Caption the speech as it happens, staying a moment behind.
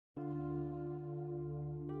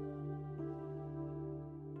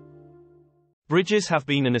Bridges have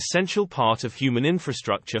been an essential part of human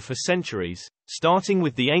infrastructure for centuries, starting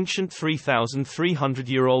with the ancient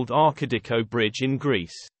 3,300-year-old Archidiko Bridge in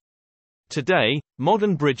Greece. Today,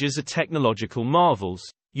 modern bridges are technological marvels,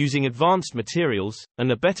 using advanced materials,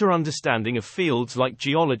 and a better understanding of fields like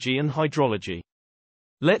geology and hydrology.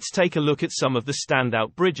 Let's take a look at some of the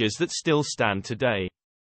standout bridges that still stand today.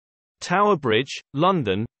 Tower Bridge,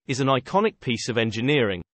 London, is an iconic piece of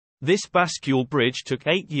engineering. This bascule bridge took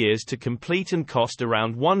 8 years to complete and cost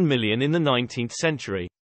around $1 million in the 19th century.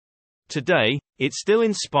 Today, it still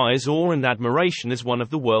inspires awe and admiration as one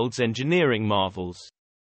of the world's engineering marvels.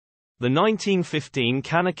 The 1915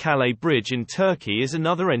 Canak Bridge in Turkey is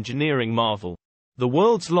another engineering marvel. The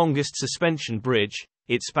world's longest suspension bridge,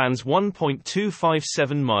 it spans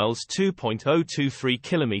 1.257 miles (2.023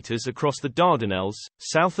 kilometers) across the Dardanelles,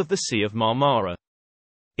 south of the Sea of Marmara.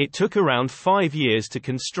 It took around 5 years to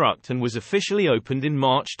construct and was officially opened in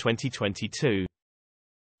March 2022.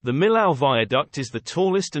 The Milow Viaduct is the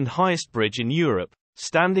tallest and highest bridge in Europe,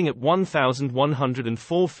 standing at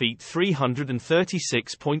 1,104 feet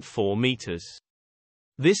 (336.4 meters).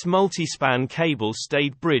 This multi-span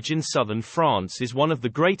cable-stayed bridge in southern France is one of the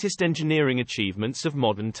greatest engineering achievements of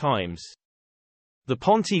modern times. The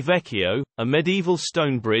Ponti Veo, a medieval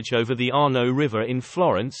stone bridge over the Arno River in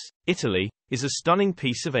Florence, Italy, is a stunning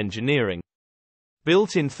piece of engineering.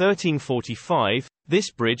 Built in 1345,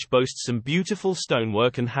 this bridge boasts some beautiful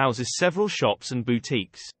stonework and houses several shops and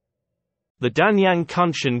boutiques. The Danyang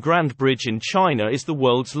Canak Bridge in China is the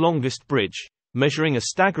world's longest bridge, measuring a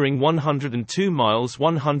staggering 102 miles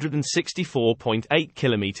 (164.8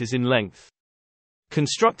 kilometers) in length.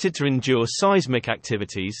 Constructed to endure seismic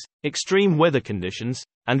activities, extreme weather conditions,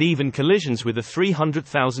 and even collisions with a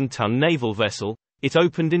 300,000-ton naval vessel, it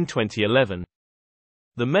opened in 2011.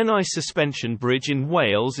 The Menai suspension bridge in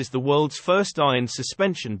Wales is the world's first iron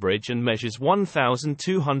suspension bridge and measures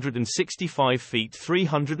 1,265 feet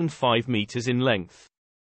 (305 meters) in length.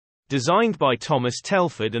 Designed by Thomas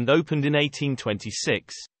Telford and opened in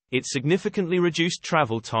 1826, it significantly reduced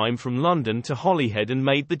travel time from London to Holyhead and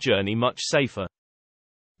made the journey much safer.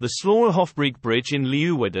 The Hofb Bridge in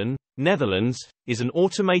Leeuwarden, Netherlands, is an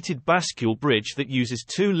automated bascule bridge that uses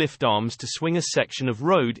 2 lift arms to swing a section of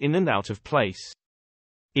road in and out of place.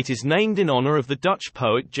 It is named in honor of the Dutch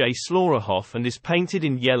poet J. Slaughterhoff and is painted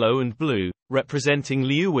in yellow and blue, representing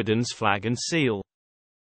Leeuwarden's flag and seal.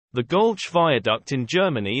 The Gulch Viaduct in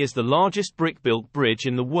Germany is the largest brick-built bridge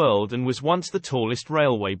in the world and was once the tallest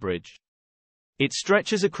railway bridge. It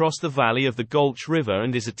stretches across the valley of the Gulch River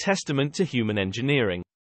and is a testament to human engineering.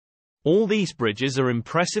 All these bridges are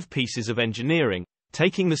impressive pieces of engineering,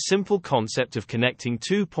 taking the simple concept of connecting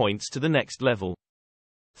 2 points to the next level.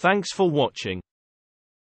 Thanks for watching.